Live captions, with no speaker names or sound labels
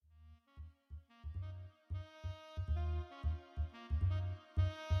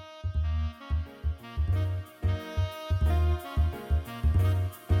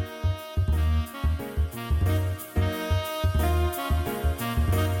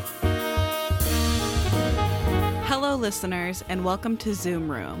listeners, and welcome to Zoom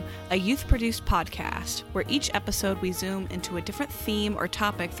Room, a youth-produced podcast where each episode we zoom into a different theme or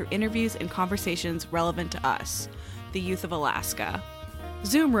topic through interviews and conversations relevant to us, the youth of Alaska.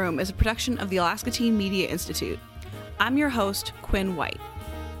 Zoom Room is a production of the Alaska Teen Media Institute. I'm your host, Quinn White.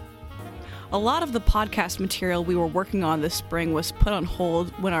 A lot of the podcast material we were working on this spring was put on hold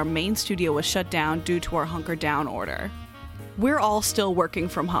when our main studio was shut down due to our hunker down order. We're all still working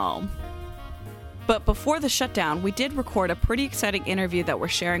from home. But before the shutdown, we did record a pretty exciting interview that we're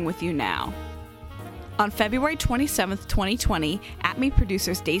sharing with you now. On February 27th, 2020, At-Me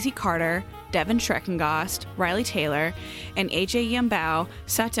producers Daisy Carter, Devin Schreckengost, Riley Taylor, and AJ Yambao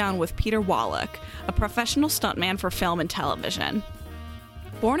sat down with Peter Wallack, a professional stuntman for film and television.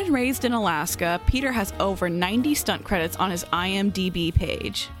 Born and raised in Alaska, Peter has over 90 stunt credits on his IMDb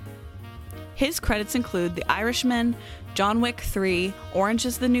page. His credits include The Irishman, John Wick 3, Orange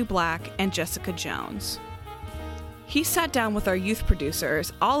is the New Black, and Jessica Jones. He sat down with our youth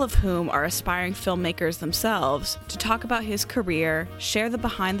producers, all of whom are aspiring filmmakers themselves, to talk about his career, share the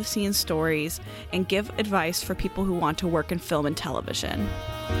behind-the-scenes stories, and give advice for people who want to work in film and television.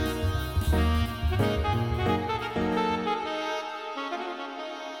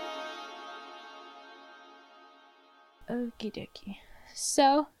 Okie dokie.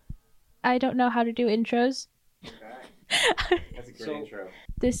 So, I don't know how to do intros. Okay. That's a great intro.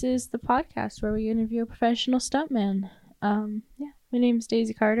 This is the podcast where we interview a professional stuntman. My name's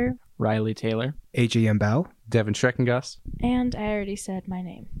Daisy Carter. Riley Taylor. AJ Yambao. Devin Schreckengost. And I already said my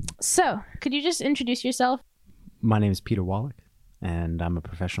name. So, could you just introduce yourself? My name is Peter Wallack, and I'm a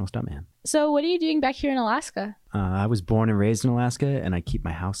professional stuntman. So, what are you doing back here in Alaska? I was born and raised in Alaska, and I keep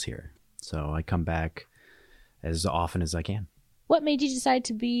my house here. So I come back as often as I can. What made you decide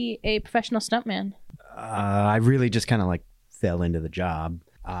to be a professional stuntman? I really just kind of fell into the job.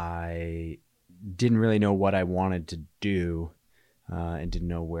 I didn't really know what I wanted to do and didn't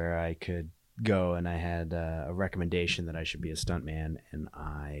know where I could go. And I had a recommendation that I should be a stuntman. And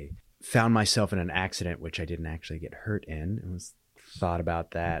I found myself in an accident, which I didn't actually get hurt in. And thought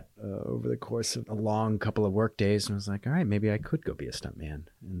about that over the course of a long couple of work days and was like, all right, maybe I could go be a stuntman.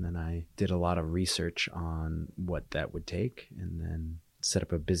 And then I did a lot of research on what that would take and then set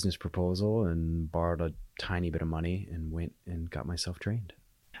up a business proposal and borrowed a tiny bit of money and went and got myself trained.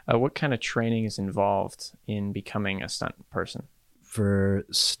 What kind of training is involved in becoming a stunt person? For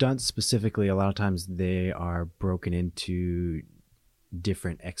stunts specifically, a lot of times they are broken into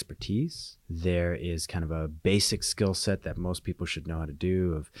different expertise. There is kind of a basic skill set that most people should know how to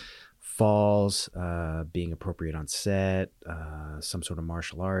do of falls, being appropriate on set, some sort of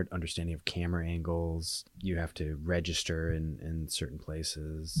martial art, understanding of camera angles. You have to register in certain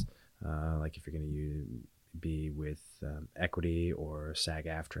places, like if you're going to be with Equity or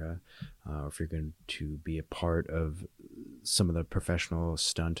SAG-AFTRA, or if you're going to be a part of some of the professional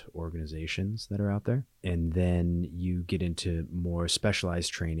stunt organizations that are out there. And then you get into more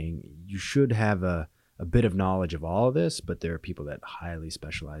specialized training. You should have a bit of knowledge of all of this, but there are people that highly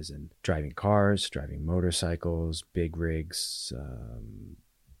specialize in driving cars, driving motorcycles, big rigs,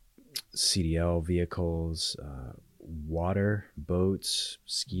 CDL vehicles, water, boats,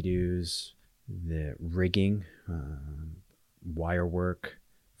 ski-doos, the rigging, wire work,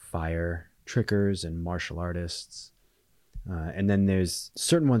 fire, trickers, and martial artists. And then there's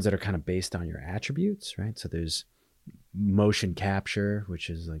certain ones that are kind of based on your attributes, right? So there's motion capture, which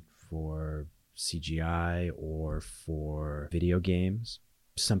is for CGI or for video games.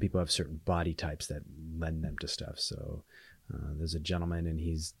 Some people have certain body types that lend them to stuff. So there's a gentleman and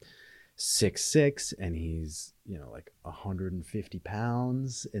he's 6'6", and he's 150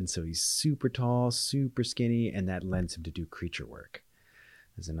 pounds, and so he's super tall, super skinny, and that lends him to do creature work.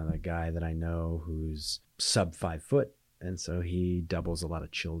 There's another guy that I know who's sub 5 foot, and so he doubles a lot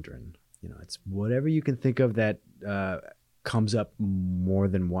of children. It's whatever you can think of that comes up more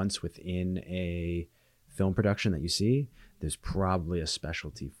than once within a film production that you see. There's probably a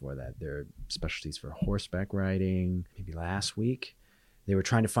specialty for that. There are specialties for horseback riding. Maybe last week they were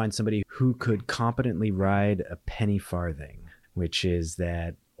trying to find somebody who could competently ride a penny farthing, which is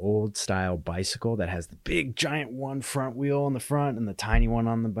that old style bicycle that has the big giant one front wheel on the front and the tiny one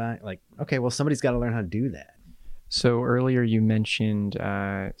on the back. Okay, well, somebody's got to learn how to do that. So earlier you mentioned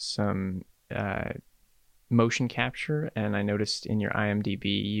some motion capture, and I noticed in your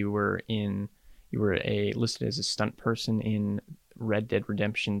IMDb you were listed as a stunt person in Red Dead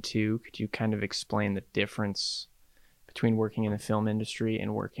Redemption 2. Could you kind of explain the difference between working in the film industry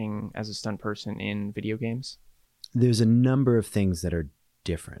and working as a stunt person in video games? There's a number of things that are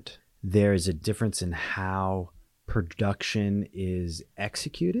different. There's a difference in how production is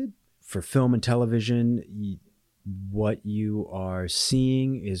executed. For film and television, what you are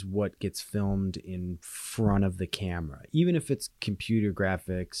seeing is what gets filmed in front of the camera. Even if it's computer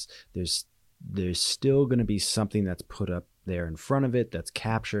graphics, there's still going to be something that's put up there in front of it that's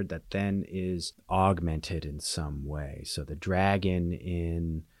captured that then is augmented in some way. So the dragon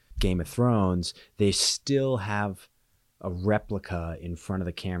in Game of Thrones, they still have a replica in front of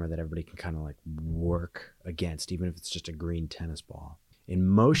the camera that everybody can kind of like work against, even if it's just a green tennis ball. In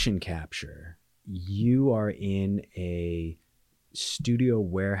motion capture, you are in a studio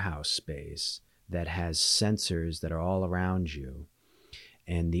warehouse space that has sensors that are all around you.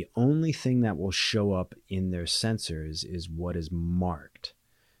 And the only thing that will show up in their sensors is what is marked.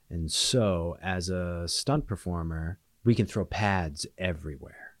 And so as a stunt performer, we can throw pads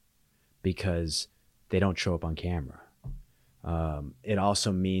everywhere because they don't show up on camera. It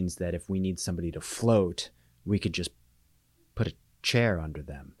also means that if we need somebody to float, we could just put a chair under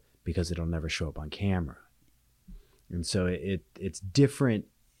them because it'll never show up on camera. And so it's different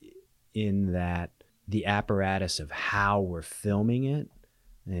in that the apparatus of how we're filming it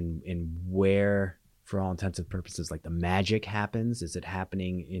and where, for all intents and purposes, like the magic happens. Is it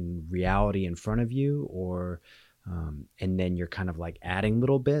happening in reality in front of you, or and then you're kind of like adding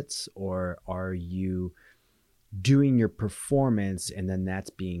little bits, or are you doing your performance and then that's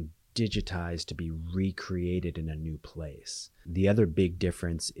being digitized to be recreated in a new place? The other big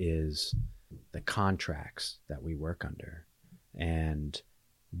difference is the contracts that we work under and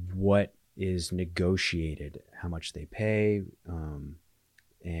what is negotiated, how much they pay,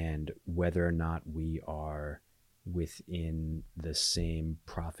 and whether or not we are within the same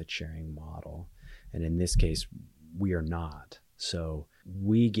profit sharing model. And in this case, we are not. So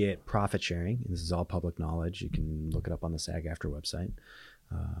we get profit sharing, and this is all public knowledge. You can look it up on the SAG-AFTRA website,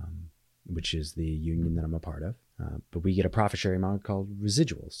 which is the union that I'm a part of. But we get a profit sharing model called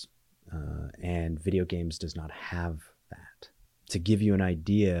residuals, and video games does not have that. To give you an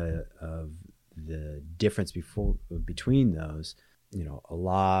idea of the difference between those, you know, a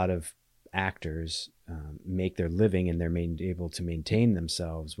lot of actors make their living and they're able to maintain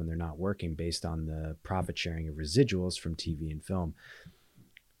themselves when they're not working based on the profit sharing of residuals from TV and film.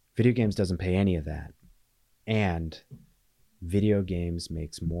 Video games doesn't pay any of that. And video games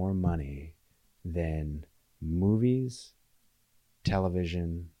makes more money than movies,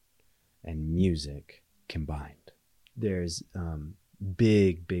 television, and music combined. There's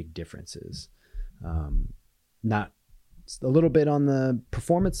big differences. Not a little bit on the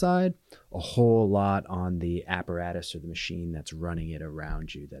performance side, a whole lot on the apparatus or the machine that's running it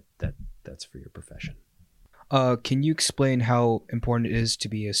around you that's for your profession. Can you explain how important it is to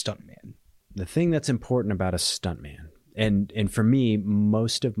be a stuntman? The thing that's important about a stuntman, and for me,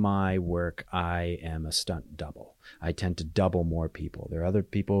 most of my work, I am a stunt double. I tend to double more people. There are other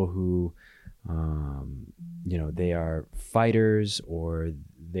people who, they are fighters or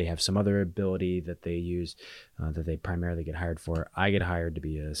they have some other ability that they use that they primarily get hired for. I get hired to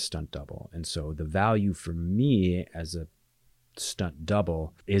be a stunt double. And so the value for me as a stunt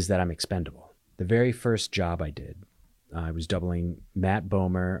double is that I'm expendable. The very first job I did, I was doubling Matt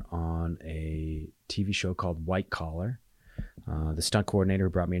Bomer on a TV show called White Collar. The stunt coordinator who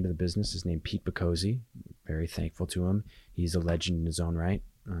brought me into the business is named Pete Bacozzi. Very thankful to him. He's a legend in his own right.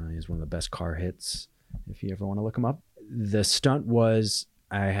 He's one of the best car hits if you ever want to look him up. The stunt was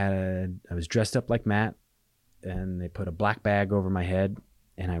I was dressed up like Matt, and they put a black bag over my head,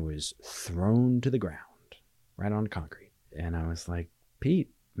 and I was thrown to the ground right on concrete. And I was like, Pete,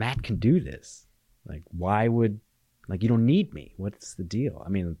 Matt can do this. Like, you don't need me. What's the deal? I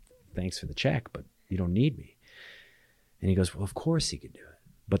mean, thanks for the check, but you don't need me. And he goes, well, of course he could do it.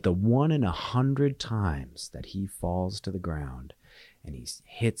 But the 1 in 100 times that he falls to the ground and he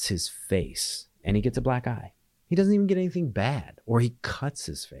hits his face and he gets a black eye, he doesn't even get anything bad, or he cuts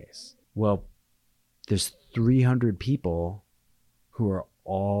his face. Well, there's 300 people who are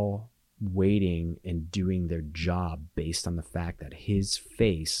all waiting and doing their job based on the fact that his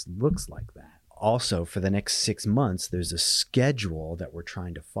face looks like that. Also, for the next 6 months, there's a schedule that we're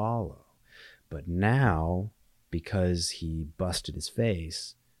trying to follow. But now, because he busted his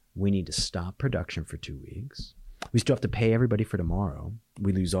face, we need to stop production for 2 weeks. We still have to pay everybody for tomorrow.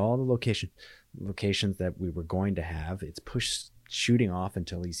 We lose all the locations that we were going to have. It's pushed shooting off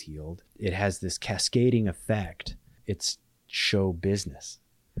until he's healed. It has this cascading effect. It's show business,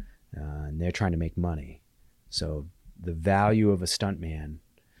 and they're trying to make money. So the value of a stuntman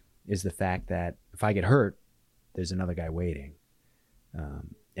is the fact that if I get hurt, there's another guy waiting.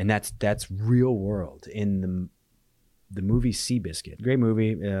 And that's real world. In the movie Seabiscuit, great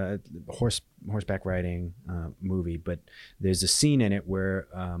movie, horseback riding movie, but there's a scene in it where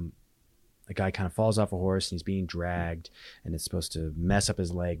a a guy kind of falls off a horse and he's being dragged, and it's supposed to mess up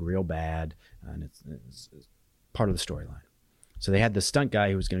his leg real bad, and it's part of the storyline. So they had the stunt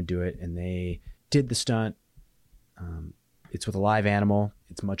guy who was going to do it, and they did the stunt. It's with a live animal.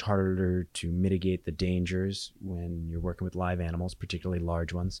 It's much harder to mitigate the dangers when you're working with live animals, particularly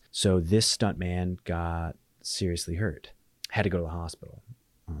large ones. So this stuntman got seriously hurt, had to go to the hospital.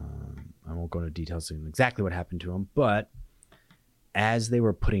 I won't go into details on exactly what happened to him, but as they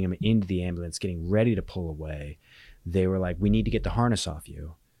were putting him into the ambulance, getting ready to pull away, they were like, we need to get the harness off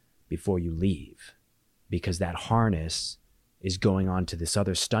you before you leave, because that harness is going on to this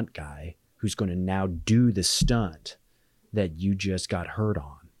other stunt guy who's going to now do the stunt that you just got hurt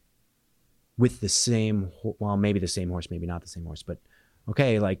on with the same, well, maybe the same horse, maybe not the same horse, but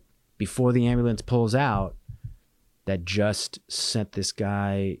okay, like before the ambulance pulls out, that just sent this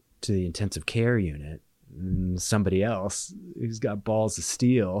guy to the intensive care unit, and somebody else who's got balls of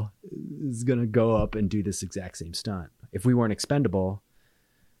steel is going to go up and do this exact same stunt. If we weren't expendable,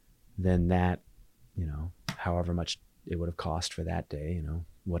 then that, however much it would have cost for that day,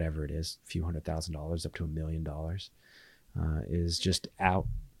 whatever it is, a few $100,000 up to $1 million, is just out.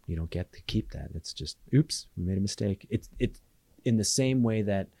 You don't get to keep that. It's just, oops, we made a mistake. It's in the same way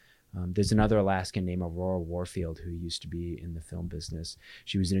that there's another Alaskan named Aurora Warfield who used to be in the film business.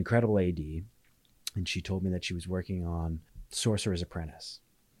 She was an incredible AD, and she told me that she was working on Sorcerer's Apprentice.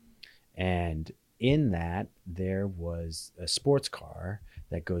 And in that, there was a sports car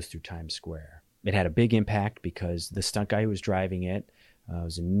that goes through Times Square. It had a big impact because the stunt guy who was driving it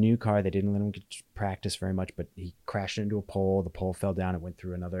was a new car. They didn't let him get to practice very much, but he crashed into a pole. The pole fell down. It went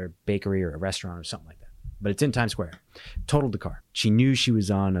through another bakery or a restaurant or something like that. But it's in Times Square. Totaled the car. She knew she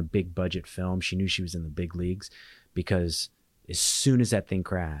was on a big budget film. She knew she was in the big leagues, because as soon as that thing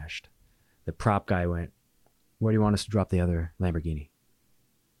crashed, the prop guy went, where do you want us to drop the other Lamborghini?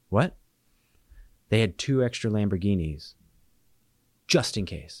 What? They had 2 extra Lamborghinis just in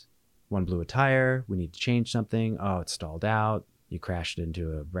case. One blew a tire. We need to change something. Oh, it stalled out. You crashed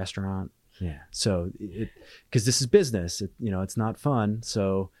into a restaurant. Yeah. So, because this is business, it's not fun.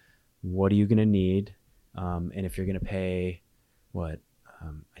 So what are you going to need? And if you're going to pay I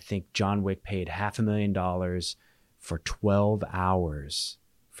think John Wick paid $500,000 for 12 hours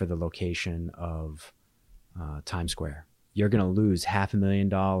for the location of Times Square. You're going to lose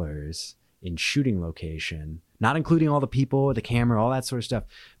 $500,000 in shooting location, not including all the people, the camera, all that sort of stuff,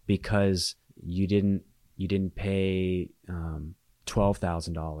 because you didn't pay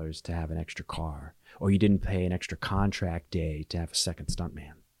 $12,000 to have an extra car, or you didn't pay an extra contract day to have a second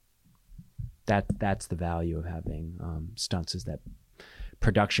stuntman. That's the value of having stunts, is that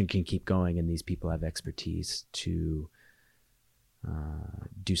production can keep going, and these people have expertise to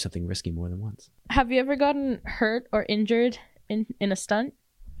do something risky more than once. Have you ever gotten hurt or injured in a stunt?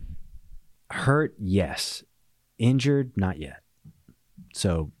 Hurt, yes. Injured, not yet.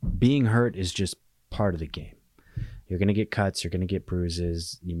 So being hurt is just part of the game. You're going to get cuts, you're going to get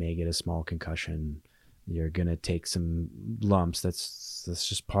bruises, you may get a small concussion, you're going to take some lumps. That's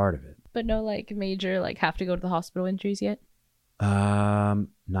just part of it. But no major have to go to the hospital injuries yet?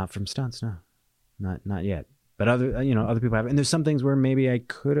 Not from stunts, no. Not yet. But other people have, and there's some things where maybe I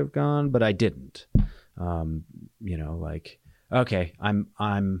could have gone, but I didn't. Okay,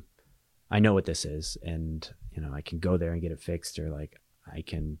 I know what this is, and I can go there and get it fixed, or I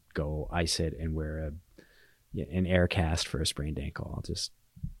can go ice it and wear an air cast for a sprained ankle. I'll just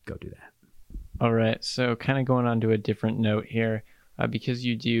go do that. All right. So kind of going on to a different note here, because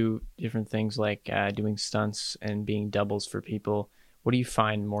you do different things like doing stunts and being doubles for people. What do you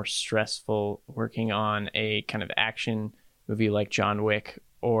find more stressful, working on a kind of action movie like John Wick,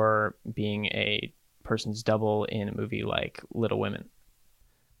 or being a person's double in a movie like Little Women?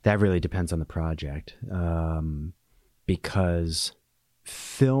 That really depends on the project, because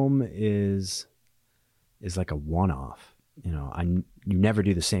film is like a one-off. You never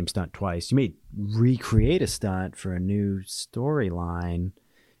do the same stunt twice. You may recreate a stunt for a new storyline,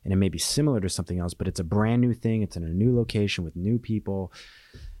 and it may be similar to something else, but it's a brand new thing. It's in a new location with new people,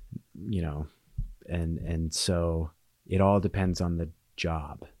 and so it all depends on the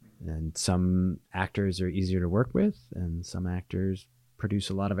job. And some actors are easier to work with, and some actors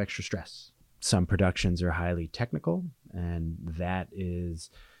produce a lot of extra stress. Some productions are highly technical, and that is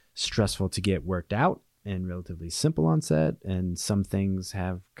stressful to get worked out and relatively simple on set. And some things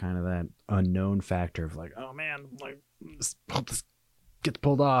have kind of that unknown factor of oh man, this gets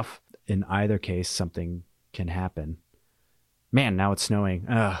pulled off. In either case, something can happen. Man, now it's snowing.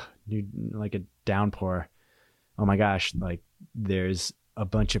 Like a downpour. Oh my gosh, there's a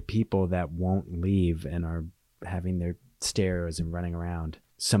bunch of people that won't leave and are having their stares and running around.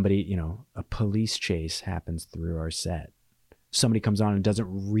 somebody, a police chase happens through our set. Somebody comes on and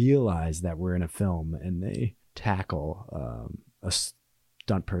doesn't realize that we're in a film, and they tackle a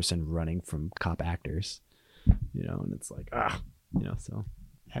stunt person running from cop actors, and it's like, so.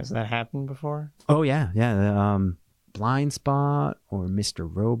 Has that happened before? Oh, yeah. Blind Spot or Mr.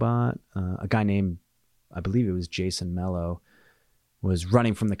 Robot, a guy named, I believe it was Jason Mello, was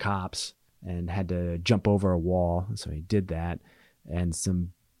running from the cops and had to jump over a wall. So he did that. And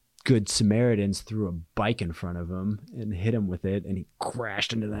some good Samaritans threw a bike in front of him and hit him with it. And he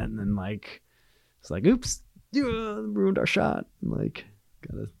crashed into that. And then it's like, oops, ruined our shot. I'm like,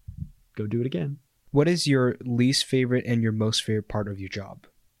 gotta go do it again. What is your least favorite and your most favorite part of your job?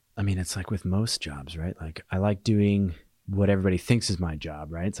 I mean, it's like with most jobs, right? Like I like doing what everybody thinks is my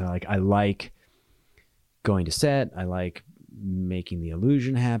job, right? So I like going to set. I like making the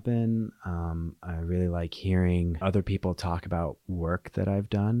illusion happen. I really like hearing other people talk about work that I've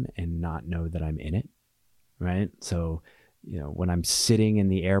done and not know that I'm in it, right? So, when I'm sitting in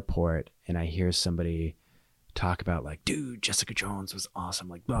the airport and I hear somebody talk about like, dude, Jessica Jones was awesome,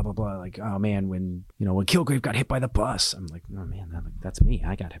 like blah blah blah, like, oh man, when Kilgrave got hit by the bus, I'm like, oh man, that's me,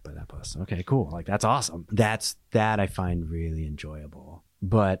 I got hit by that bus. Okay, cool, like that's awesome. That I find really enjoyable.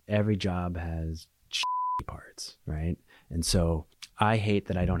 But every job has parts, right? And so I hate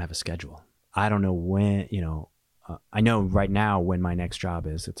that I don't have a schedule. I don't know when, I know right now when my next job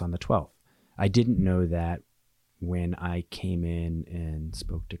is. It's on the 12th. I didn't know that when I came in and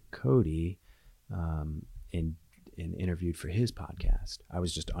spoke to Cody and interviewed for his podcast. I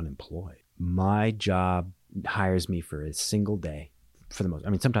was just unemployed. My job hires me for a single day for the most. I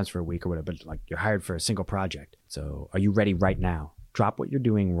mean, sometimes for a week or whatever, but like you're hired for a single project. So are you ready right now? Drop what you're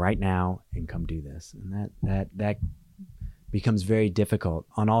doing right now and come do this. And that becomes very difficult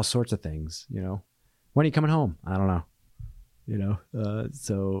on all sorts of things. When are you coming home? I don't know.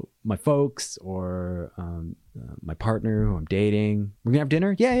 So my folks or my partner who I'm dating, we're gonna have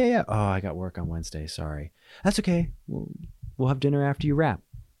dinner. Yeah. Oh, I got work on Wednesday. Sorry. That's okay. We'll have dinner after you wrap.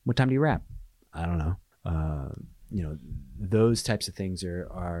 What time do you wrap? I don't know. Those types of things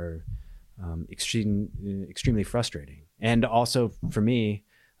are extremely frustrating. And also for me,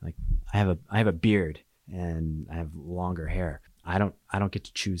 like I have a beard and I have longer hair. I don't get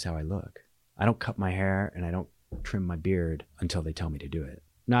to choose how I look. I don't cut my hair and I don't trim my beard until they tell me to do it.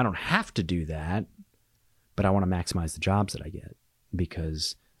 Now I don't have to do that, but I want to maximize the jobs that I get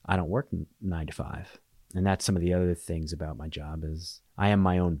because I don't work 9 to 5. And that's some of the other things about my job is I am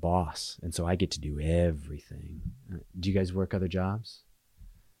my own boss. And so I get to do everything. Do you guys work other jobs?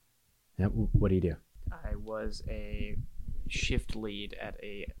 Yeah, what do you do? I was a shift lead at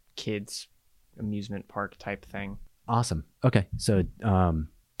a kids amusement park type thing. Awesome. Okay. So,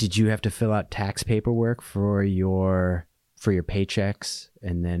 did you have to fill out tax paperwork for your paychecks?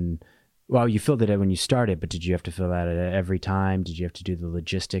 And then, well, you filled it out when you started, but did you have to fill out it every time? Did you have to do the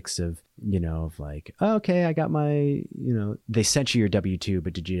logistics of, of like, oh, okay, I got my, they sent you your W-2,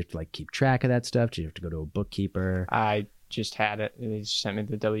 but did you have to like keep track of that stuff? Did you have to go to a bookkeeper? I just had it. They just sent me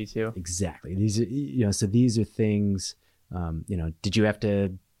the W-2. Exactly. These are, so these are things, did you have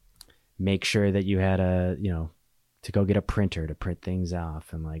to make sure that you had to go get a printer to print things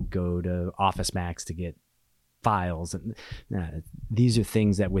off and like go to Office Max to get files? And these are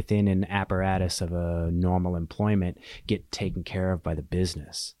things that within an apparatus of a normal employment get taken care of by the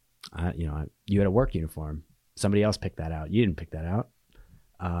business. You had a work uniform. Somebody else picked that out. You didn't pick that out.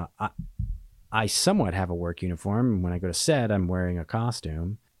 I somewhat have a work uniform. When I go to set, I'm wearing a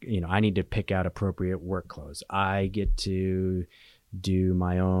costume. I need to pick out appropriate work clothes. I get to do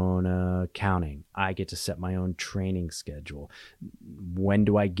my own accounting. I get to set my own training schedule. When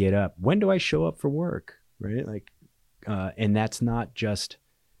do I get up? When do I show up for work? Right? Like, and that's not just,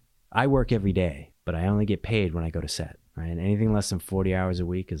 I work every day, but I only get paid when I go to set, right? And anything less than 40 hours a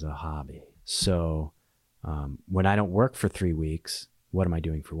week is a hobby. So when I don't work for 3 weeks, what am I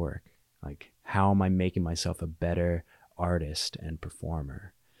doing for work? Like, how am I making myself a better artist and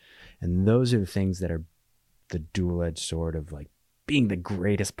performer? And those are the things that are the dual-edged sword of like being the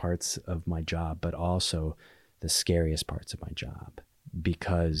greatest parts of my job, but also the scariest parts of my job,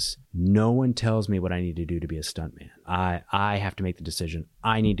 because no one tells me what I need to do to be a stuntman. I have to make the decision.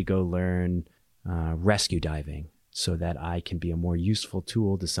 I need to go learn rescue diving so that I can be a more useful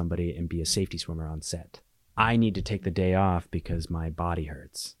tool to somebody and be a safety swimmer on set. I need to take the day off because my body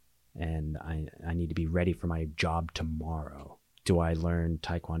hurts and I need to be ready for my job tomorrow. Do I learn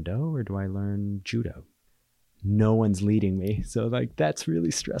Taekwondo or do I learn Judo? No one's leading me. So like, that's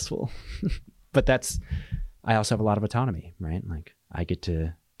really stressful. But I also have a lot of autonomy, right? Like I get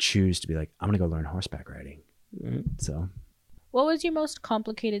to choose to be like, I'm going to go learn horseback riding. So What was your most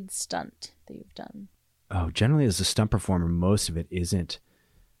complicated stunt that you've done? Oh, generally as a stunt performer, most of it isn't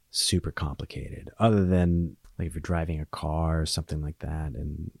super complicated, other than like if you're driving a car or something like that.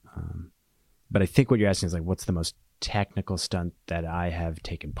 And but I think what you're asking is like, what's the most technical stunt that I have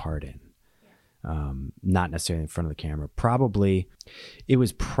taken part in? Not necessarily in front of the camera. It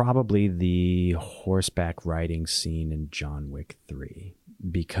was probably the horseback riding scene in John Wick 3,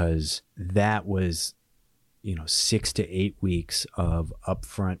 because that was, 6 to 8 weeks of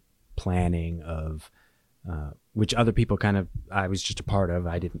upfront planning of which other people I was just a part of.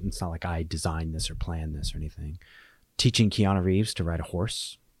 It's not like I designed this or planned this or anything. Teaching Keanu Reeves to ride a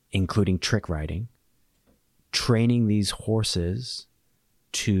horse, including trick riding, training these horses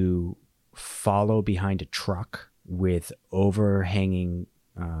to follow behind a truck with overhanging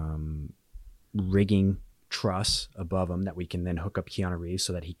rigging truss above them that we can then hook up Keanu Reeves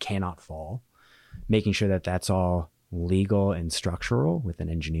so that he cannot fall, making sure that that's all legal and structural with an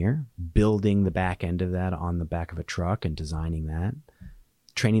engineer, building the back end of that on the back of a truck and designing that,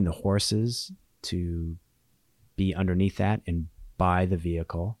 training the horses to be underneath that and by the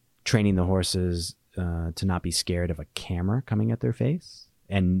vehicle, training the horses to not be scared of a camera coming at their face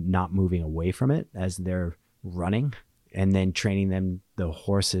and not moving away from it as they're running, and then training the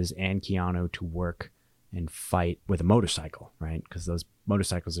horses and Keanu to work and fight with a motorcycle, right? Because those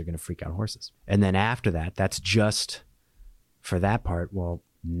motorcycles are going to freak out horses. And then after that, that's just for that part. Well,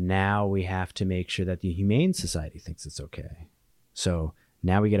 now we have to make sure that the Humane Society thinks it's okay. So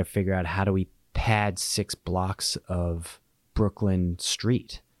now we got to figure out, how do we pad 6 blocks of Brooklyn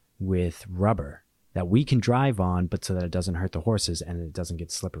street with rubber that we can drive on, but so that it doesn't hurt the horses and it doesn't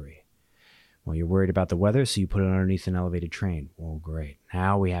get slippery. Well, you're worried about the weather, so you put it underneath an elevated train. Well, great.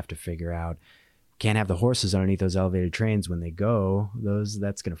 Now we have to figure out, can't have the horses underneath those elevated trains when they go.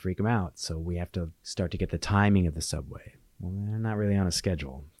 That's going to freak them out. So we have to start to get the timing of the subway. Well, they're not really on a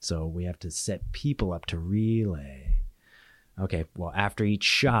schedule. So we have to set people up to relay. Okay, well, after each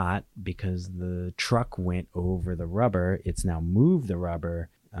shot, because the truck went over the rubber, it's now moved the rubber.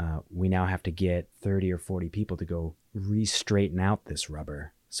 We now have to get 30 or 40 people to go re-straighten out this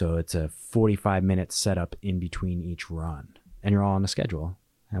rubber. So it's a 45-minute setup in between each run. And you're all on a schedule.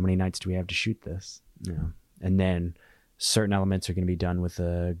 How many nights do we have to shoot this? And then certain elements are going to be done with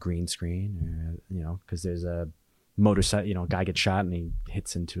a green screen, because there's a motorcycle, guy gets shot and he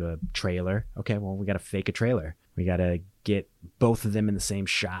hits into a trailer. Okay, well, we got to fake a trailer. We got to get both of them in the same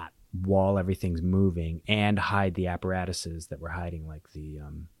shot while everything's moving, and hide the apparatuses that we're hiding, like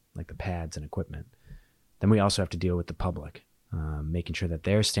the pads and equipment. Then we also have to deal with the public, making sure that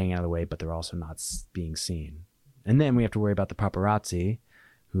they're staying out of the way, but they're also not being seen. And then we have to worry about the paparazzi,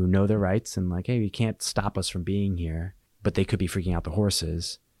 who know their rights and like, hey, you can't stop us from being here, but they could be freaking out the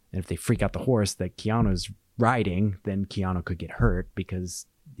horses. And if they freak out the horse that Keanu's riding, then Keanu could get hurt because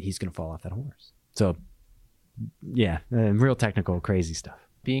he's going to fall off that horse. So yeah, real technical, crazy stuff.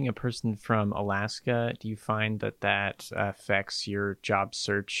 Being a person from Alaska, do you find that affects your job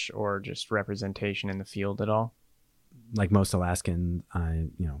search or just representation in the field at all? Like most Alaskans,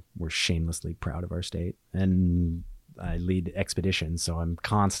 we're shamelessly proud of our state, and I lead expeditions, so I'm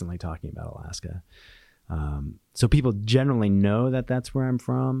constantly talking about Alaska. So people generally know that that's where I'm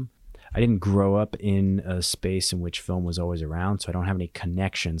from. I didn't grow up in a space in which film was always around, so I don't have any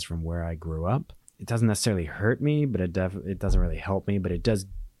connections from where I grew up. It doesn't necessarily hurt me, but it doesn't really help me, but it does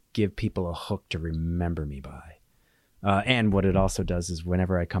give people a hook to remember me by. And what it also does is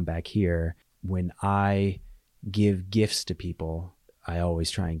whenever I come back here, when I give gifts to people, I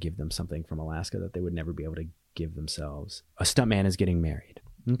always try and give them something from Alaska that they would never be able to give themselves. A stuntman is getting married.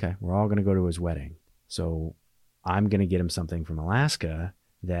 Okay, we're all going to go to his wedding. So I'm going to get him something from Alaska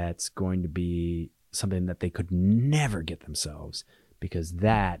that's going to be something that they could never get themselves, because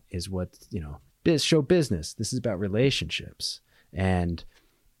that is what, show business. This is about relationships. And,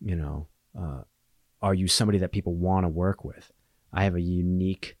 are you somebody that people want to work with? I have a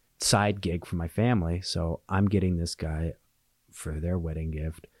unique side gig for my family, so I'm getting this guy for their wedding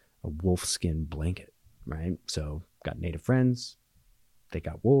gift a wolfskin blanket, right? So got native friends, they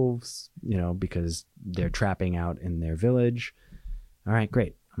got wolves, because they're trapping out in their village. All right,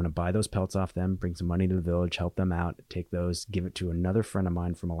 great. I'm going to buy those pelts off them, bring some money to the village, help them out, take those, give it to another friend of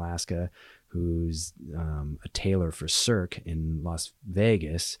mine from Alaska who's a tailor for Cirque in Las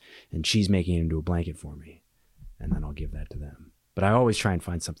Vegas, and she's making it into a blanket for me. And then I'll give that to them. But I always try and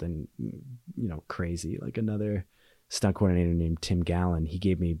find something, crazy. Like another stunt coordinator named Tim Gallen, he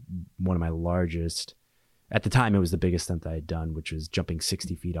gave me one of my largest, at the time it was the biggest stunt I had done, which was jumping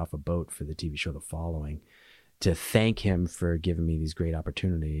 60 feet off a boat for the TV show The Following. to thank him for giving me these great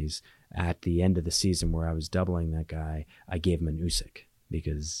opportunities, at the end of the season where I was doubling that guy, I gave him an USIC,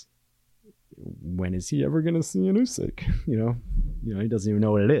 because when is he ever going to see an USIC? You know, he doesn't even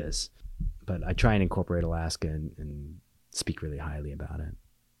know what it is. But I try and incorporate Alaska and speak really highly about it.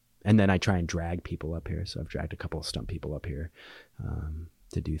 And then I try and drag people up here. So I've dragged a couple of stunt people up here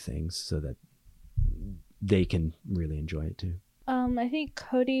to do things so that they can really enjoy it too. I think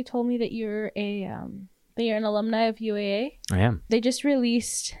Cody told me that you're an alumni of UAA. I am. They just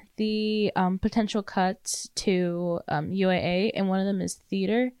released the potential cuts to UAA, and one of them is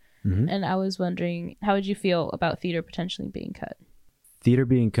theater. Mm-hmm. And I was wondering, how would you feel about theater potentially being cut? Theater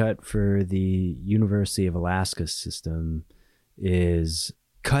being cut for the University of Alaska system is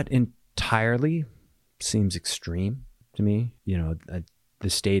cut entirely. Seems extreme to me. You know, the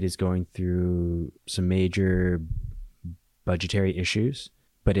state is going through some major budgetary issues,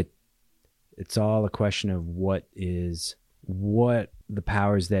 but it's all a question of what the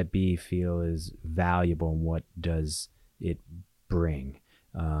powers that be feel is valuable and what does it bring.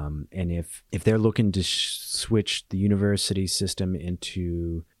 And if they're looking to switch the university system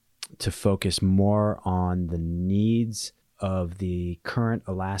to focus more on the needs of the current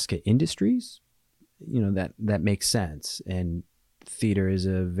Alaska industries, you know, that makes sense. And theater is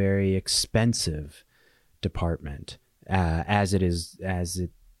a very expensive department, as it is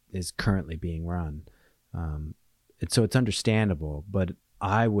currently being run. So it's understandable, but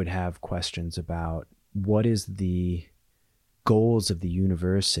I would have questions about what is the goals of the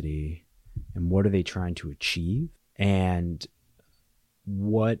university and what are they trying to achieve, and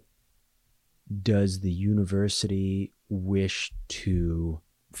what does the university wish to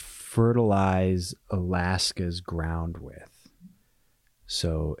fertilize Alaska's ground with.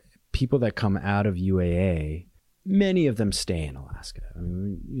 So people that come out of UAA, many of them stay in Alaska. I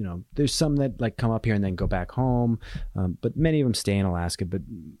mean, you know, there's some that like come up here and then go back home, but many of them stay in Alaska. But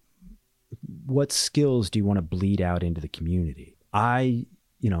what skills do you want to bleed out into the community? I'm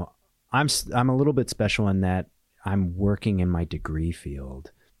a little bit special in that I'm working in my degree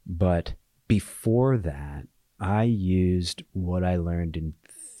field, but before that, I used what I learned in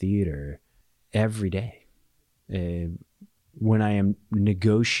theater every day. When I am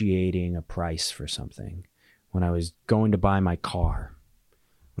negotiating a price for something, when I was going to buy my car,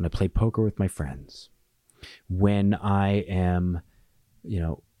 when I play poker with my friends, when I am, you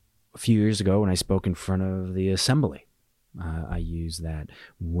know, a few years ago when I spoke in front of the assembly, I used that.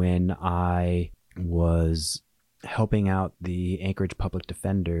 When I was helping out the Anchorage Public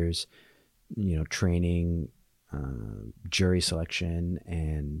Defenders, you know, training jury selection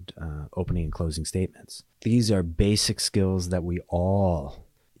and opening and closing statements. These are basic skills that we all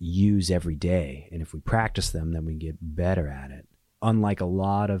use every day. And if we practice them, then we get better at it. Unlike a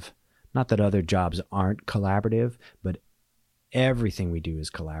lot of, not that other jobs aren't collaborative, but everything we do is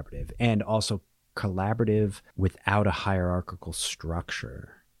collaborative, and also collaborative without a hierarchical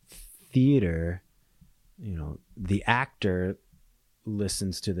structure. Theater, you know, the actor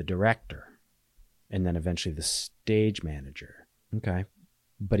listens to the director and then eventually the stage manager. Okay.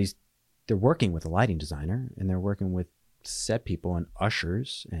 But they're working with a lighting designer and they're working with set people and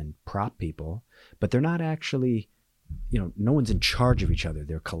ushers and prop people, but they're not actually, you know, no one's in charge of each other.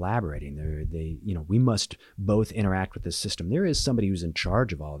 They're collaborating. We must both interact with this system. There is somebody who's in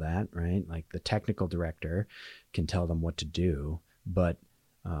charge of all that, right? Like the technical director can tell them what to do, but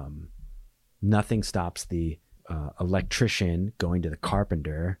nothing stops the electrician going to the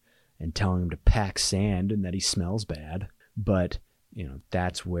carpenter and telling him to pack sand and that he smells bad. But, you know,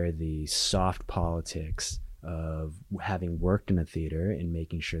 that's where the soft politics of having worked in a theater and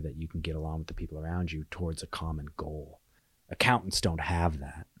making sure that you can get along with the people around you towards a common goal. Accountants don't have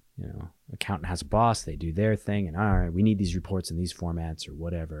that. You know, accountant has a boss, they do their thing, and all right, we need these reports in these formats or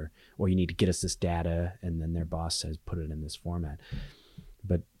whatever, or you need to get us this data, and then their boss says put it in this format.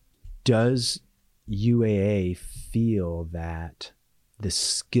 But does UAA feel that the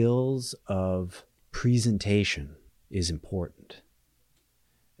skills of presentation is important,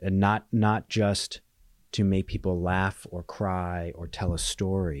 and not just to make people laugh or cry or tell a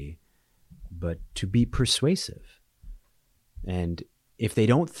story, but to be persuasive? And if they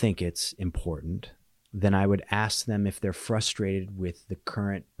don't think it's important, then I would ask them if they're frustrated with the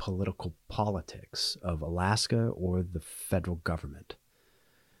current political politics of Alaska or the federal government.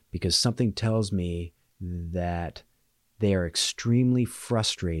 Because something tells me that they are extremely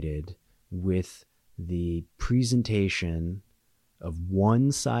frustrated with the presentation of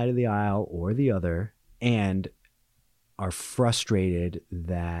one side of the aisle or the other, and are frustrated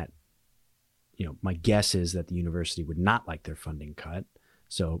that, you know, my guess is that the university would not like their funding cut.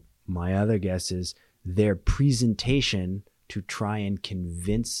 So my other guess is their presentation to try and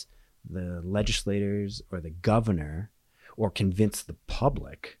convince the legislators or the governor or convince the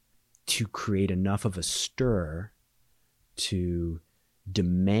public to create enough of a stir to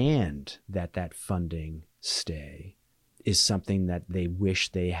demand that that funding stay is something that they wish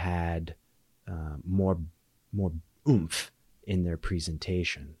they had more oomph in their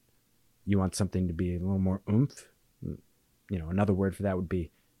presentation. You want something to be a little more oomph? Another word for that would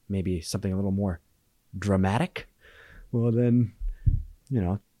be maybe something a little more dramatic. Well, then,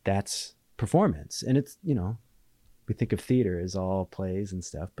 that's performance. And it's, we think of theater as all plays and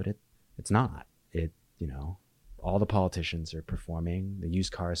stuff, but it's not. All the politicians are performing. The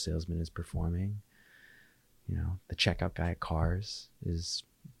used car salesman is performing. The checkout guy at Cars is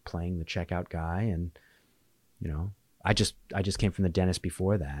playing the checkout guy. And, I just came from the dentist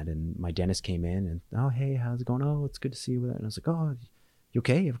before that, and my dentist came in and, oh, hey, how's it going? Oh, it's good to see you. And I was like, oh, you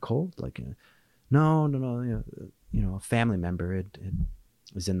okay? You have a cold? Like, no. A family member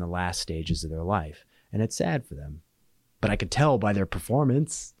was in the last stages of their life, and it's sad for them. But I could tell by their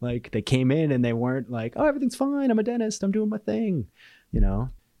performance, like they came in and they weren't like, oh, everything's fine. I'm a dentist. I'm doing my thing.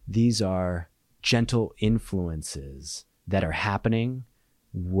 These are gentle influences that are happening,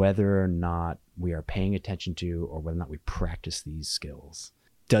 whether or not we are paying attention to or whether or not we practice these skills.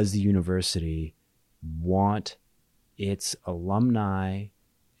 Does the university want its alumni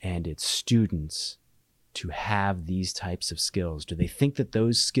and its students to have these types of skills? Do they think that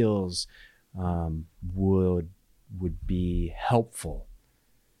those skills would be helpful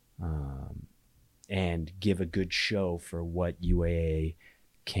and give a good show for what UAA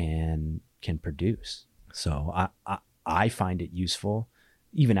can produce? So I find it useful,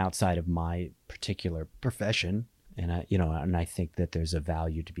 even outside of my particular profession, and I think that there's a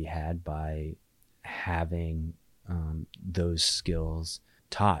value to be had by having those skills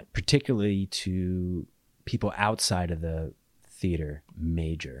taught, particularly to people outside of the theater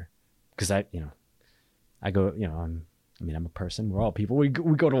major, because I go, I'm a person. We're all people. We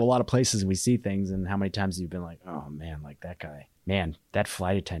go to a lot of places and we see things. And how many times have you been like, oh man, like that guy, man, that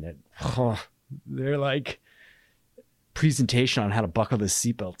flight attendant, they're like, presentation on how to buckle the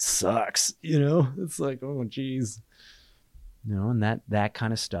seatbelt sucks. It's like, oh geez, and that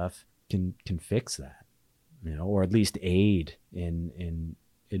kind of stuff can fix that, or at least aid in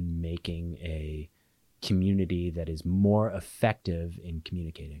making a community that is more effective in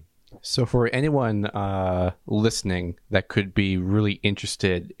communicating. So for anyone listening that could be really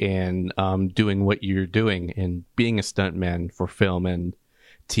interested in doing what you're doing and being a stuntman for film and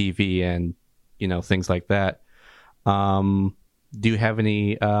TV and things like that, do you have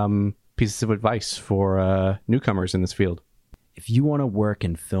any pieces of advice for newcomers in this field? If you want to work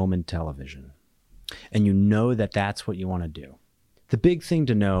in film and television and you know that that's what you want to do, the big thing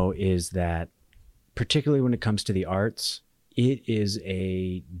to know is that, particularly when it comes to the arts, it is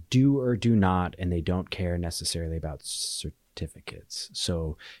a do or do not, and they don't care necessarily about certificates.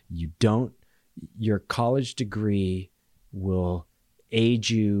 So your college degree will aid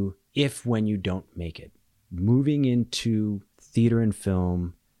you when you don't make it. Moving into theater and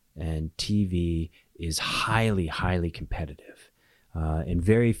film and TV is highly, highly competitive. And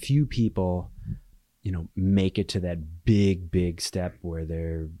very few people, make it to that big step where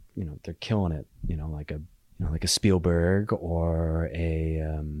they're killing it, like a Spielberg or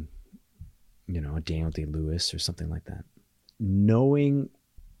a Daniel Day-Lewis or something like that. Knowing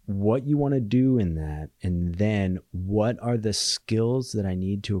what you want to do in that, and then what are the skills that I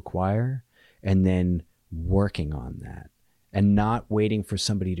need to acquire, and then working on that, and not waiting for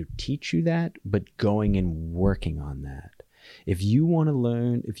somebody to teach you that, but going and working on that. If you want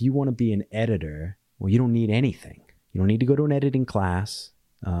to be an editor, well, you don't need anything. You don't need to go to an editing class.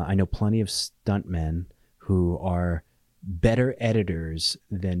 I know plenty of stuntmen who are better editors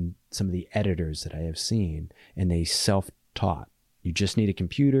than some of the editors that I have seen, and they self-taught. You just need a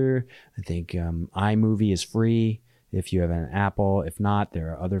computer. I think iMovie is free if you have an Apple. If not,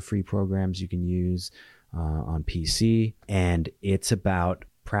 there are other free programs you can use on PC. And it's about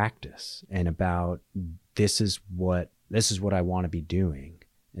practice and about this is what I want to be doing.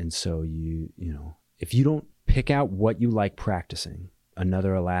 And so if you don't pick out what you like practicing,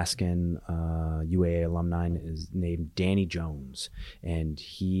 another Alaskan UAA alumni is named Danny Jones, and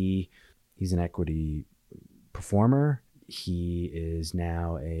he's an equity performer. He is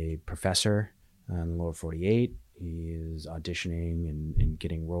now a professor in the lower 48. He is auditioning and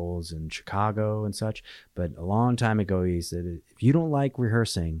getting roles in Chicago and such. But a long time ago, he said, if you don't like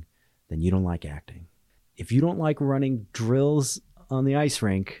rehearsing, then you don't like acting. If you don't like running drills on the ice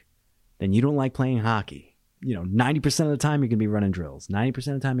rink, then you don't like playing hockey. 90% of the time you're going to be running drills. 90% of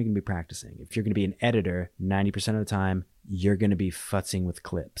the time you're going to be practicing. If you're going to be an editor, 90% of the time you're going to be futzing with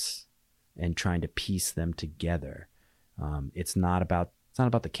clips and trying to piece them together. It's not about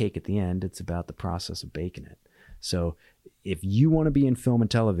the cake at the end. It's about the process of baking it. So if you want to be in film and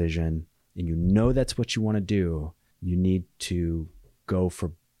television and you know that's what you want to do, you need to go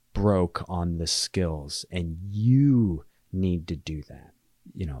for broke on the skills, and you need to do that.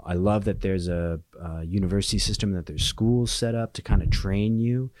 I love that there's a university system, that there's schools set up to kind of train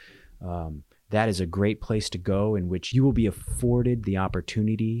you. That is a great place to go, in which you will be afforded the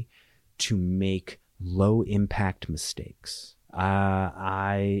opportunity to make low impact mistakes.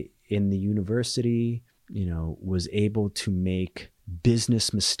 I in the university, was able to make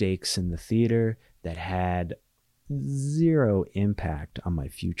business mistakes in the theater that had zero impact on my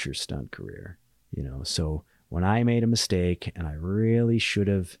future stunt career. So when I made a mistake and I really should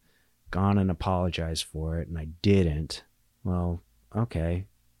have gone and apologized for it and I didn't, well, okay,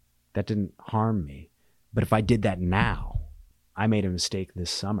 that didn't harm me. But if I did that now, I made a mistake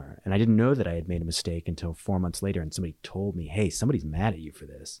this summer and I didn't know that I had made a mistake until 4 months later, and somebody told me, hey, somebody's mad at you for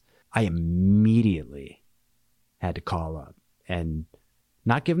this. I immediately had to call up and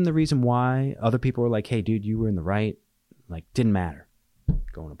not give them the reason why. Other people were like, hey, dude, you were in the right. Like, didn't matter.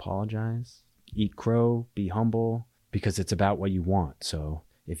 Go and apologize. Eat crow, be humble, because it's about what you want. So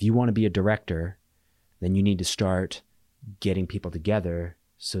if you want to be a director, then you need to start getting people together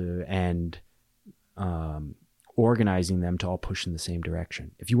and organizing them to all push in the same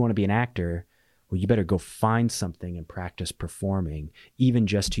direction. If you want to be an actor, well, you better go find something and practice performing, even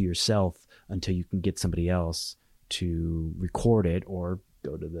just to yourself, until you can get somebody else to record it or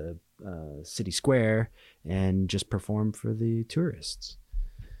go to the city square and just perform for the tourists.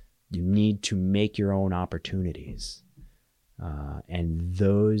 You need to make your own opportunities. And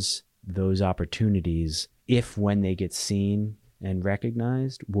those opportunities, when they get seen and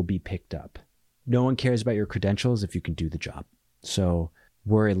recognized, will be picked up. No one cares about your credentials if you can do the job. So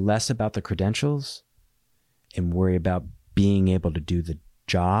worry less about the credentials and worry about being able to do the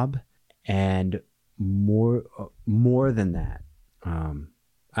job. And more than that,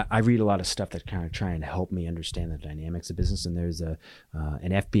 I read a lot of stuff that kind of try and help me understand the dynamics of business. And there's an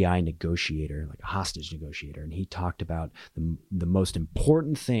FBI negotiator, like a hostage negotiator, and he talked about the most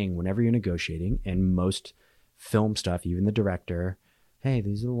important thing whenever you're negotiating, and most film stuff, even the director, hey,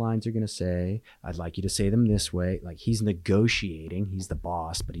 these are the lines you're going to say. I'd like you to say them this way. Like, he's negotiating. He's the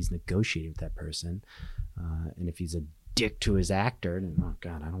boss, but he's negotiating with that person. And if he's a dick to his actor, then, oh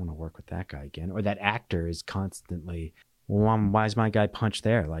God, I don't want to work with that guy again. Or that actor is constantly, well, why is my guy punched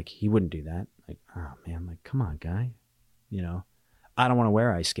there? Like, he wouldn't do that. Like, oh man, like, come on, guy. I don't want to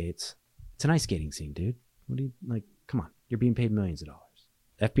wear ice skates. It's an ice skating scene, dude. What do you, like, come on. You're being paid millions of dollars.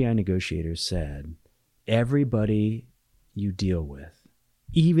 FBI negotiators said, everybody you deal with,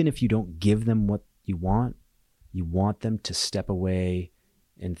 even if you don't give them what you want them to step away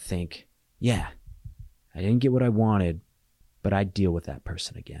and think, yeah, I didn't get what I wanted, but I'd deal with that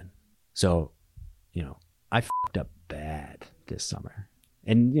person again. So, I fucked up bad this summer.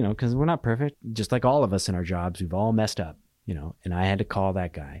 And, because we're not perfect, just like all of us in our jobs, we've all messed up, and I had to call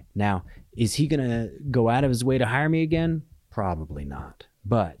that guy. Now, is he going to go out of his way to hire me again? Probably not.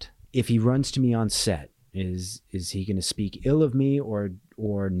 But if he runs to me on set, is he going to speak ill of me or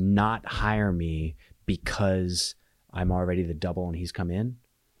not hire me because I'm already the double and he's come in?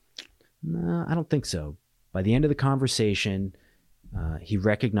 No, I don't think so. By the end of the conversation, he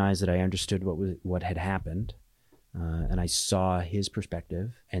recognized that I understood what had happened, and I saw his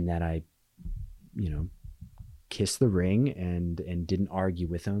perspective, and that I, kissed the ring and didn't argue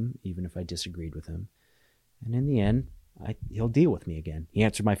with him, even if I disagreed with him. And in the end, he'll deal with me again. He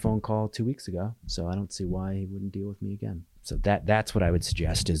answered my phone call 2 weeks ago, so I don't see why he wouldn't deal with me again. So that's what I would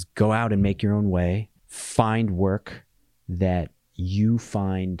suggest, is go out and make your own way. Find work that you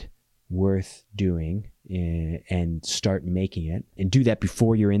find worth doing and start making it. And do that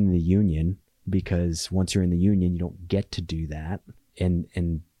before you're in the union, because once you're in the union, you don't get to do that.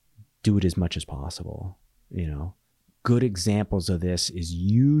 And do it as much as possible. Good examples of this is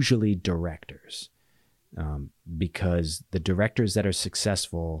usually directors. Because the directors that are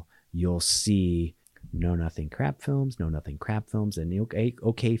successful, you'll see Know Nothing Crap films, and the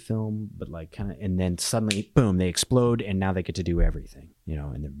okay film, but like kind of, and then suddenly, boom, they explode, and now they get to do everything,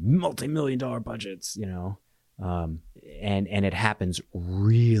 and they're multi-million-dollar budgets, and it happens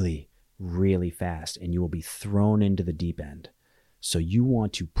really, really fast, and you will be thrown into the deep end. So you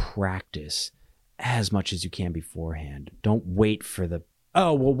want to practice as much as you can beforehand. Don't wait for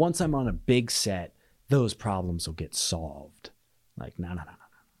once I'm on a big set, those problems will get solved. Like, no.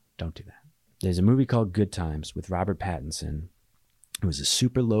 Don't do that. There's a movie called Good Times with Robert Pattinson. It was a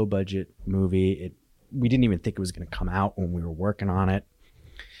super low budget movie. We didn't even think it was going to come out when we were working on it,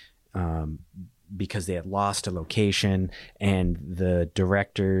 because they had lost a location, and the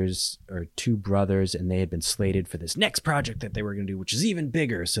directors are two brothers, and they had been slated for this next project that they were going to do, which is even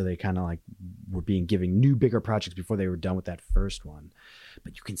bigger. So they kind of like were being given new, bigger projects before they were done with that first one.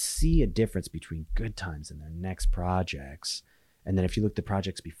 But you can see a difference between Good Times and their next projects. And then if you look at the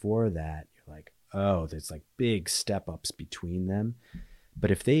projects before that, you're like, oh, there's like big step ups between them.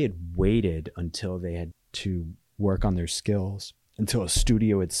 But if they had waited until they had to work on their skills, until a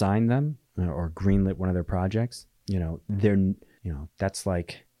studio had signed them or greenlit one of their projects, that's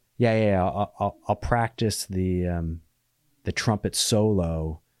like, I'll practice the trumpet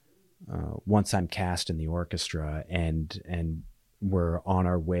solo once I'm cast in the orchestra and we're on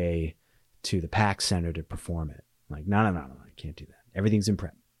our way to the PAC Center to perform it. Like, no, I can't do that. Everything's in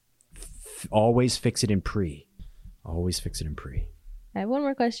prep. Always fix it in pre. Always fix it in pre. I have one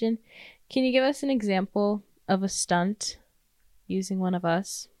more question. Can you give us an example of a stunt using one of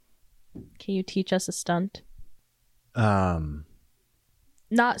us? Can you teach us a stunt? Not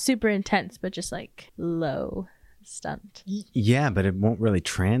super intense, but just like low stunt. Yeah, but it won't really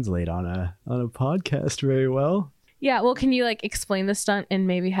translate on a podcast very well. Yeah, well, can you like explain the stunt and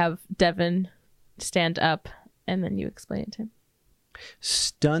maybe have Devin stand up and then you explain it to him?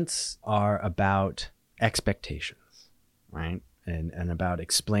 Stunts are about expectations, right? And about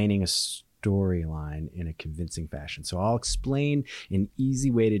explaining a storyline in a convincing fashion. So I'll explain an easy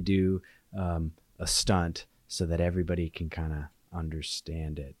way to do a stunt so that everybody can kind of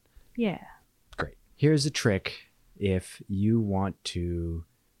understand it. Yeah. Great. Here's a trick if you want to,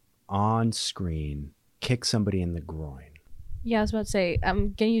 on screen, kick somebody in the groin. Yeah, I was about to say,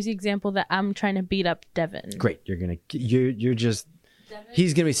 I'm going to use the example that I'm trying to beat up Devin. Great. You're just...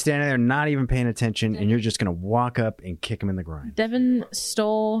 He's going to be standing there not even paying attention, and you're just going to walk up and kick him in the groin. Devin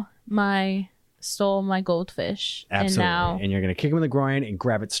stole my goldfish. Absolutely. And you're going to kick him in the groin and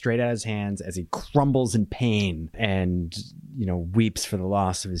grab it straight out of his hands as he crumbles in pain and, weeps for the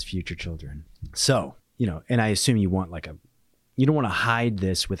loss of his future children. So, and I assume you want you don't want to hide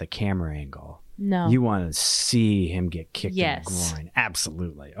this with a camera angle. No. You want to see him get kicked in the Yes. groin.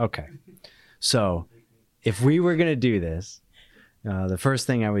 Absolutely. Okay. So if we were going to do this, the first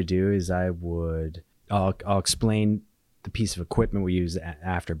thing I would do is I'll explain the piece of equipment we use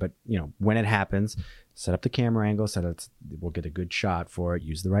after, but when it happens, set up the camera angle, we'll get a good shot for it,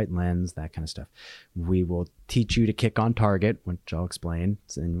 use the right lens, that kind of stuff. We will teach you to kick on target, which I'll explain,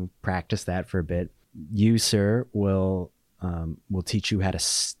 and we'll practice that for a bit. You, sir, will teach you how to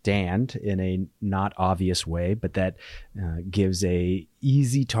stand in a not obvious way, but that gives a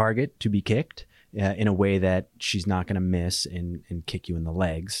easy target to be kicked. In a way that she's not going to miss and kick you in the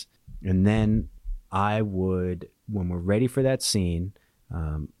legs. And then I would, when we're ready for that scene,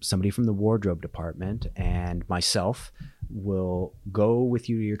 somebody from the wardrobe department and myself will go with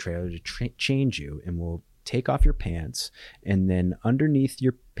you to your trailer to change you, and we'll take off your pants, and then underneath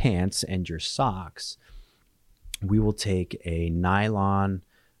your pants and your socks, we will take a nylon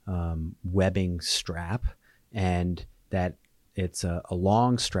webbing strap, and that it's a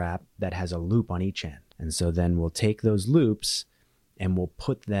long strap that has a loop on each end. And so then we'll take those loops and we'll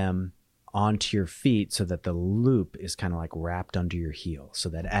put them onto your feet so that the loop is kind of like wrapped under your heel, so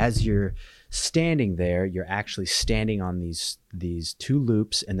that as you're standing there, you're actually standing on these two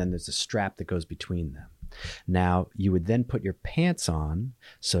loops, and then there's a strap that goes between them. Now, you would then put your pants on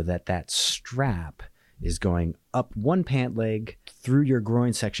so that that strap is going up one pant leg, through your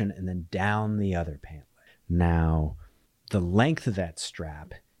groin section, and then down the other pant leg. Now, the length of that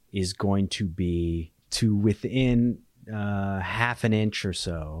strap is going to be to within half an inch or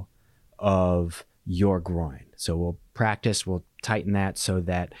so of your groin. So we'll tighten that so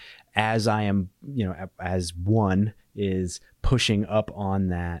that as I am, as one is pushing up on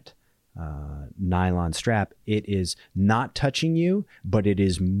that nylon strap, it is not touching you, but it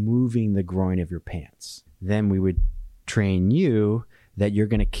is moving the groin of your pants. Then we would train you that you're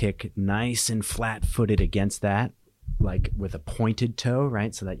going to kick nice and flat-footed against that, like with a pointed toe,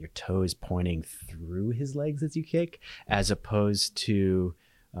 right? So that your toe is pointing through his legs as you kick, as opposed to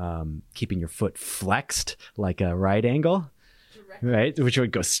keeping your foot flexed like a right angle, right? Which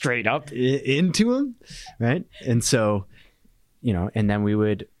would go straight up into him, right? And so, and then we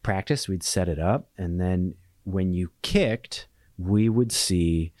would practice, we'd set it up. And then when you kicked, we would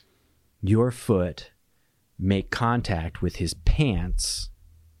see your foot make contact with his pants,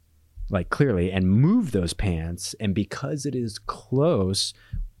 like clearly, and move those pants. And because it is close,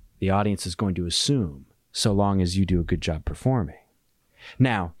 the audience is going to assume, so long as you do a good job performing.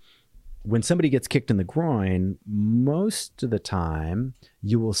 Now, when somebody gets kicked in the groin, most of the time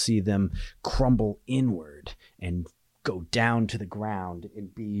you will see them crumble inward and go down to the ground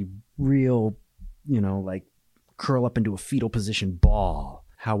and be real, like curl up into a fetal position ball.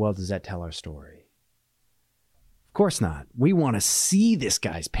 How well does that tell our story? Of course not. We want to see this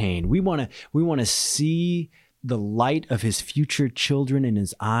guy's pain. We want to see the light of his future children in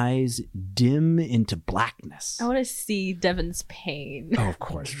his eyes dim into blackness. I want to see Devin's pain. Oh, of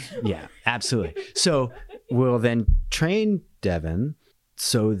course. Yeah, absolutely. So we'll then train Devin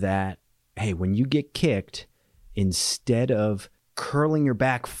so that, hey, when you get kicked, instead of curling your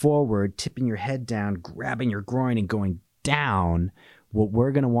back forward, tipping your head down, grabbing your groin and going down, what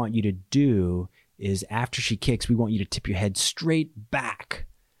we're going to want you to do is after she kicks, we want you to tip your head straight back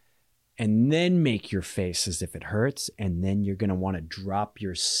and then make your face as if it hurts. And then you're going to want to drop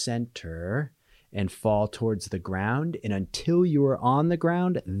your center and fall towards the ground. And until you are on the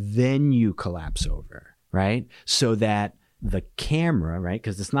ground, then you collapse over, right? So that the camera, right?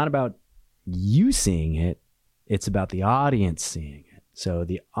 Because it's not about you seeing it. It's about the audience seeing it. So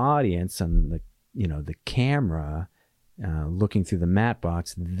the audience and the camera looking through the mat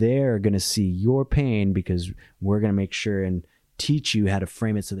box, they're going to see your pain because we're going to make sure and teach you how to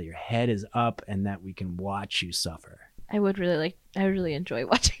frame it so that your head is up and that we can watch you suffer. I would really enjoy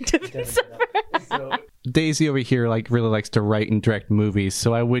watching Devin suffer. Daisy over here really likes to write and direct movies,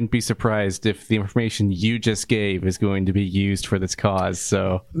 so I wouldn't be surprised if the information you just gave is going to be used for this cause.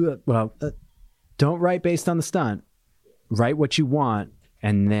 So, well, don't write based on the stunt. Write what you want,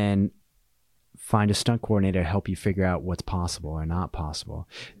 and then find a stunt coordinator to help you figure out what's possible or not possible.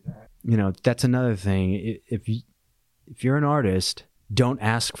 That's another thing. If you're an artist, don't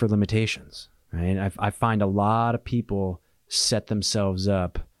ask for limitations, right? I find a lot of people set themselves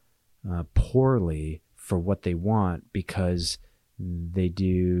up poorly for what they want because they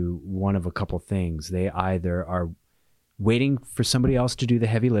do one of a couple things. They either are waiting for somebody else to do the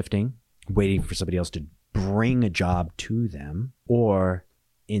heavy lifting, waiting for somebody else to bring a job to them, or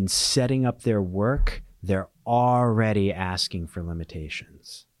in setting up their work, they're already asking for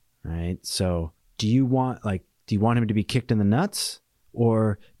limitations, right? So do you want him to be kicked in the nuts,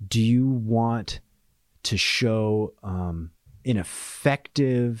 or do you want to show an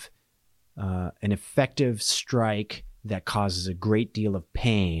effective strike that causes a great deal of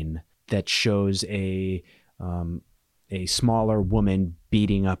pain that shows a smaller woman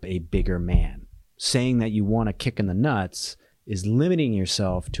beating up a bigger man? Saying that you want a kick in the nuts is limiting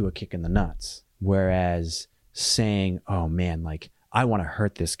yourself to a kick in the nuts, whereas saying, oh man, I want to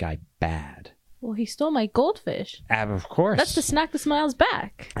hurt this guy bad. Well, he stole my goldfish. Of course. That's the snack that smiles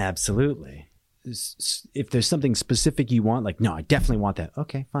back. Absolutely. If there's something specific you want, no, I definitely want that.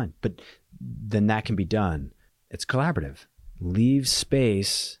 Okay, fine. But then that can be done. It's collaborative. Leave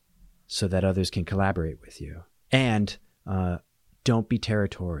space so that others can collaborate with you. And don't be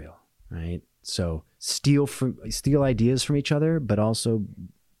territorial, right? So steal ideas from each other, but also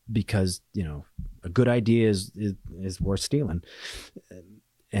because, a good idea is worth stealing.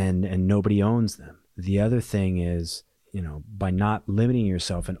 And nobody owns them. The other thing is, by not limiting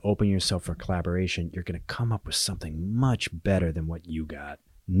yourself and opening yourself for collaboration, you're going to come up with something much better than what you got.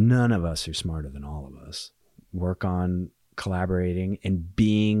 None of us are smarter than all of us. Work on collaborating and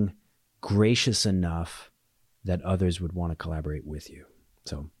being gracious enough that others would want to collaborate with you.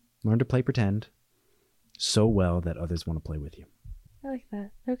 So learn to play pretend so well that others want to play with you. I like that.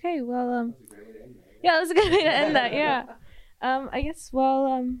 Okay, well, yeah, that's a good way to end that. Yeah. I guess,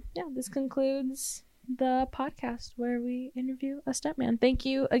 this concludes the podcast where we interview a stuntman. Thank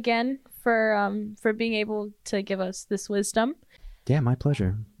you again for being able to give us this wisdom. Yeah, my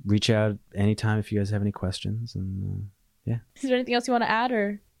pleasure. Reach out anytime if you guys have any questions. And yeah. Is there anything else you want to add,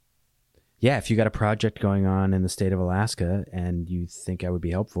 or? Yeah, if you got a project going on in the state of Alaska and you think I would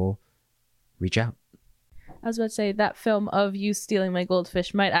be helpful, reach out. I was about to say that film of you stealing my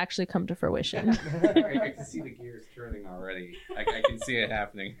goldfish might actually come to fruition. I can see the gears turning already. I can see it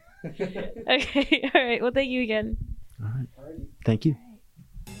happening. Okay, all right. Well, thank you again. All right. Thank you.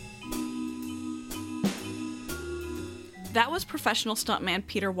 That was professional stuntman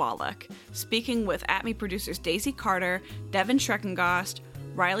Peter Wallack speaking with At-Me producers Daisy Carter, Devin Schreckengost,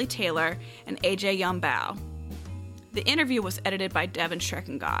 Riley Taylor, and AJ Yumbao. The interview was edited by Devin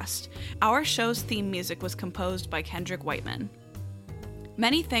Schreckengost. Our show's theme music was composed by Kendrick Whiteman.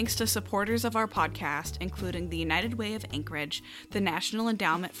 Many thanks to supporters of our podcast, including the United Way of Anchorage, the National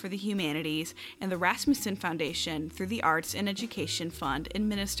Endowment for the Humanities, and the Rasmussen Foundation through the Arts and Education Fund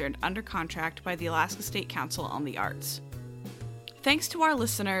administered under contract by the Alaska State Council on the Arts. Thanks to our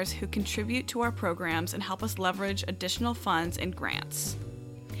listeners who contribute to our programs and help us leverage additional funds and grants.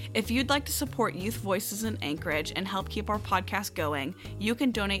 If you'd like to support Youth Voices in Anchorage and help keep our podcast going, you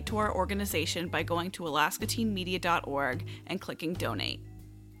can donate to our organization by going to alaskateenmedia.org and clicking Donate.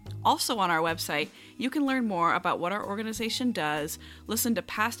 Also on our website, you can learn more about what our organization does, listen to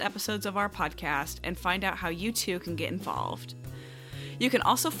past episodes of our podcast, and find out how you too can get involved. You can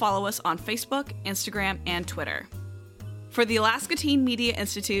also follow us on Facebook, Instagram, and Twitter. For the Alaska Teen Media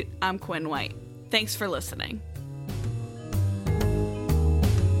Institute, I'm Quinn White. Thanks for listening.